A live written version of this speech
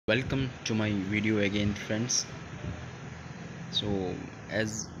Welcome to my video again, friends. So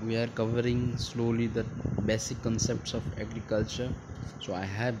as we are covering slowly the basic concepts of agriculture, so I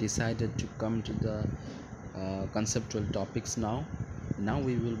have decided to come to the conceptual topics now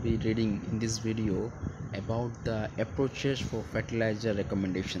we will be reading in this video about the approaches for fertilizer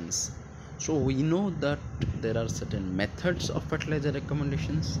recommendations. So we know that there are certain methods of fertilizer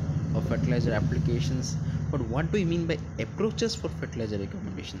recommendations or fertilizer applications, but what do we mean by approaches for fertilizer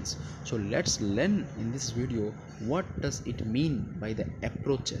recommendations? So let's learn in this video what does it mean by the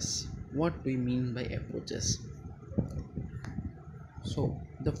approaches. What do we mean by approaches? So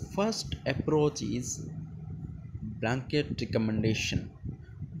the first approach is blanket recommendation.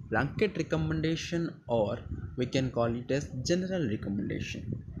 Blanket recommendation, or we can call it as general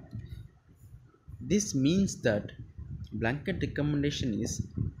recommendation. This means that blanket recommendation is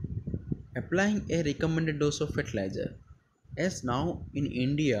applying a recommended dose of fertilizer. As now in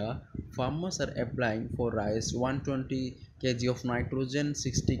India, farmers are applying for rice 120 kg of nitrogen,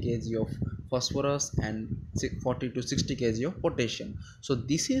 60 kg of phosphorus, and 40 to 60 kg of potassium. So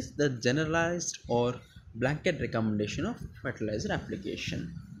this is the generalized or blanket recommendation of fertilizer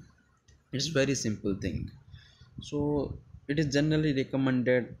application. It's very simple thing. So it is generally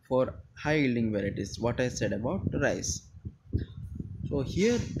recommended for high yielding varieties, what I said about rice. So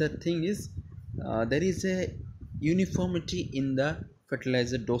here the thing is, there is a uniformity in the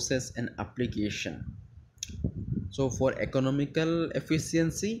fertilizer doses and application. So for economical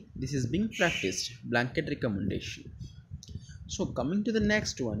efficiency, this is being practiced, blanket recommendation. So coming to the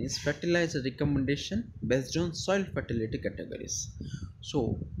next one is fertilizer recommendation based on soil fertility categories.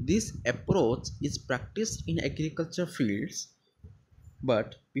 So this approach is practiced in agriculture fields,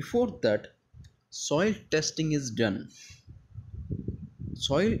 but before that soil testing is done.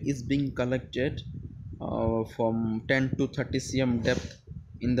 Soil is being collected from 10 to 30 cm depth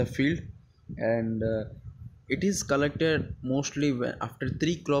in the field, and it is collected mostly when after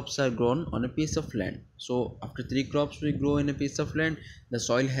three crops are grown on a piece of land. So after three crops we grow in a piece of land, the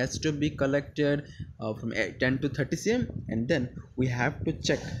soil has to be collected from 10 to 30 cm, and then we have to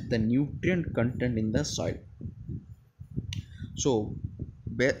check the nutrient content in the soil. So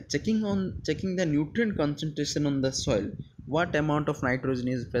checking the nutrient concentration on the soil, what amount of nitrogen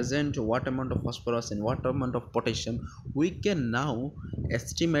is present, what amount of phosphorus, and what amount of potassium, we can now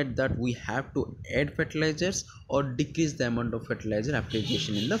estimate that we have to add fertilizers or decrease the amount of fertilizer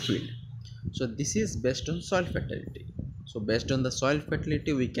application in the field. So this is based on soil fertility. So based on the soil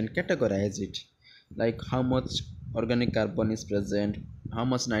fertility we can categorize it, like how much organic carbon is present, how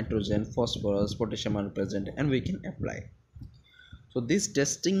much nitrogen, phosphorus, potassium are present, and we can apply. So this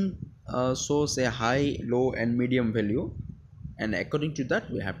testing shows a high, low, and medium value, and according to that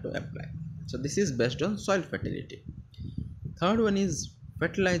we have to apply. So this is based on soil fertility. Third one is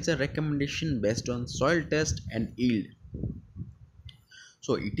fertilizer recommendation based on soil test and yield.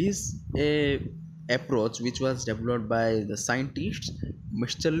 So it is a approach which was developed by the scientists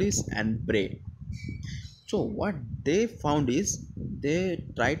Mr. and Bray. So what they found is they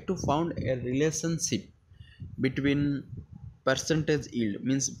tried to found a relationship between percentage yield,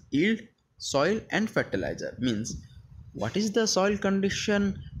 means yield, soil, and fertilizer, means what is the soil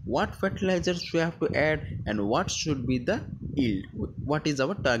condition, what fertilizers we have to add, and what should be the yield, what is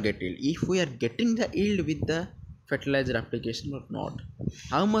our target yield, if we are getting the yield with the fertilizer application or not,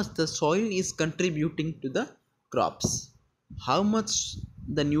 how much the soil is contributing to the crops, how much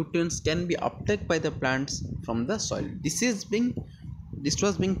the nutrients can be uptake by the plants from the soil. This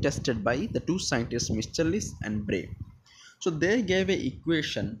was being tested by the two scientists Mr. and Bray. So they gave a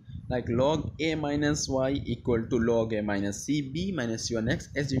equation like log a minus y equal to log a minus cb minus c1x,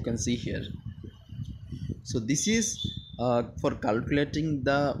 as you can see here. So this is for calculating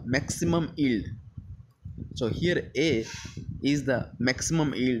the maximum yield. So here a is the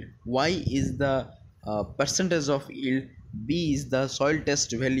maximum yield, y is the percentage of yield, b is the soil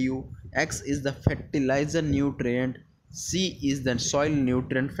test value, x is the fertilizer nutrient, c is the soil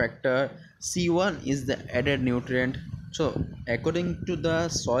nutrient factor, c1 is the added nutrient. So according to the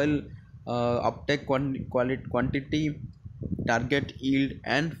soil uptake quantity, target yield,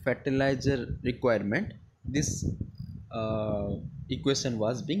 and fertilizer requirement, this equation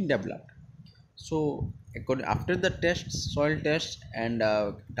was being developed. So after the test, soil test, and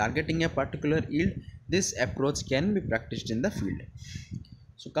targeting a particular yield, this approach can be practiced in the field.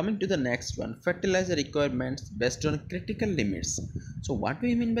 So coming to the next one, fertilizer requirements based on critical limits. So what do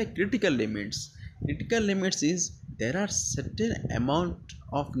we mean by critical limits? Critical limits is there are certain amount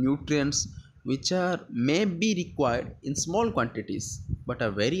of nutrients which are may be required in small quantities but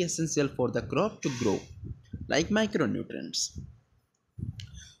are very essential for the crop to grow, like micronutrients.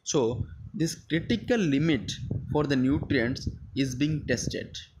 So this critical limit for the nutrients is being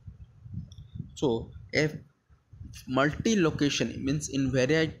tested. So if multi-location means in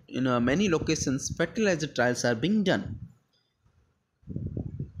many locations fertilizer trials are being done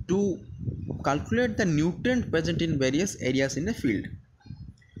to calculate the nutrient present in various areas in a field.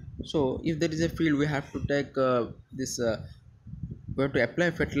 So if there is a field, we have to take this we have to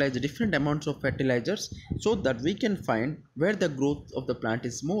apply fertilizer, different amounts of fertilizers, so that we can find where the growth of the plant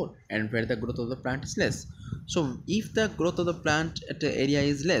is more and where the growth of the plant is less. So if the growth of the plant at the area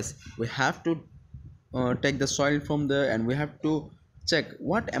is less, we have to take the soil from there, and we have to check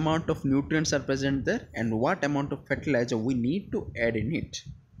what amount of nutrients are present there and what amount of fertilizer we need to add in it.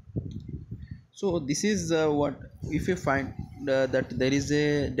 So this is what, if you find that there is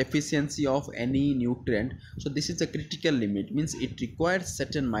a deficiency of any nutrient, so this is a critical limit, means it requires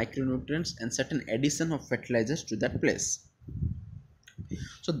certain micronutrients and certain addition of fertilizers to that place.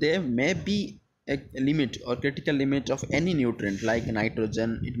 So there may be a limit or critical limit of any nutrient like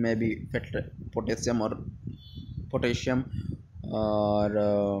nitrogen, it may be potassium or potassium,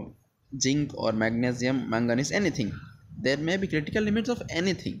 or zinc or magnesium, manganese, anything. There may be critical limits of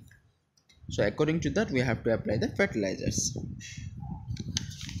anything. So according to that, we have to apply the fertilizers.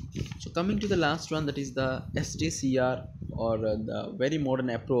 So coming to the last one, that is the STCR, or the very modern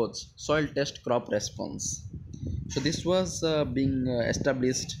approach, soil test crop response. So this was being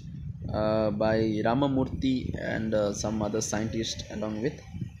established by Ramamurthy and some other scientists along with.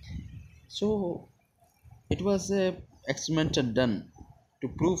 So it was a experiment done to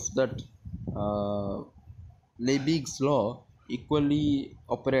prove that uh, Liebig's law equally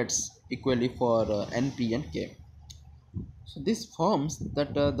operates equally for NP and K. So this forms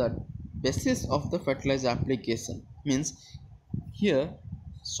that the basis of the fertilizer application, means here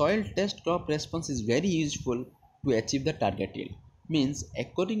soil test crop response is very useful to achieve the target yield. Means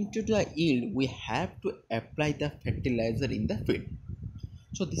according to the yield, we have to apply the fertilizer in the field.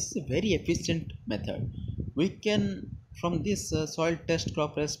 So this is a very efficient method. We can, from this soil test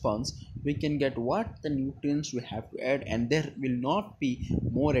crop response, we can get what the nutrients we have to add, and there will not be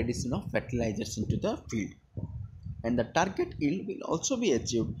more addition of fertilizers into the field, and the target yield will also be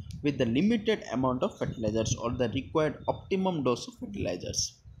achieved with the limited amount of fertilizers or the required optimum dose of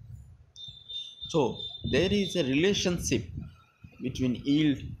fertilizers. So there is a relationship between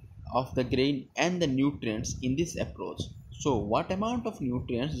yield of the grain and the nutrients in this approach. So what amount of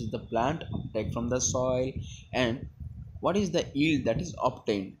nutrients is the plant uptake from the soil, and what is the yield that is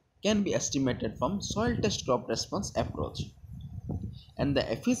obtained, can be estimated from soil test crop response approach. And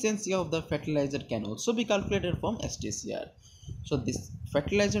the efficiency of the fertilizer can also be calculated from STCR. So this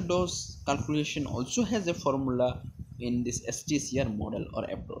fertilizer dose calculation also has a formula in this STCR model or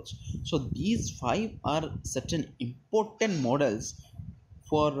approach. So these five are certain important models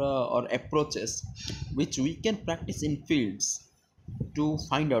for or approaches which we can practice in fields to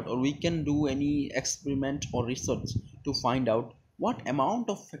find out, or we can do any experiment or research to find out what amount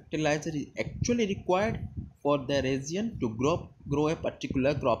of fertilizer is actually required for the region to grow a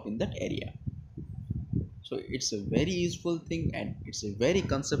particular crop in that area. So it's a very useful thing, and it's a very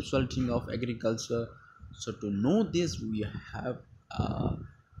conceptual thing of agriculture. So to know this, we have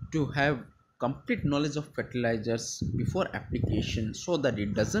to have complete knowledge of fertilizers before application, so that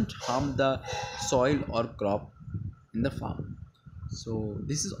it doesn't harm the soil or crop in the farm. So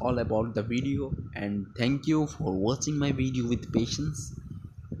this is all about the video, and thank you for watching my video with patience,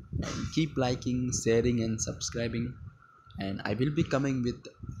 and keep liking, sharing and subscribing, and I will be coming with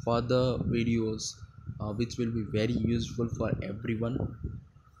further videos which will be very useful for everyone.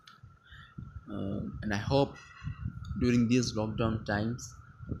 And I hope during these lockdown times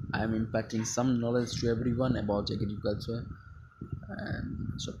I am imparting some knowledge to everyone about agriculture.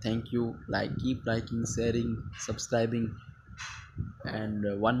 And so thank you, like, keep liking, sharing, subscribing.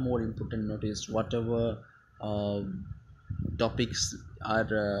 And one more important notice, whatever uh, topics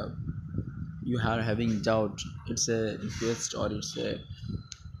are you are having doubt, it's a request or it's a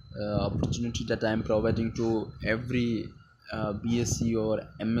opportunity that I am providing to every BSc or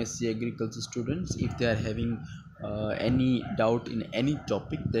MSc agriculture students. If they are having any doubt in any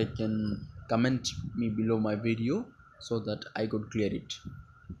topic, they can comment me below my video so that I could clear it.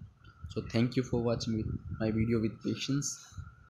 So thank you for watching with my video with patience.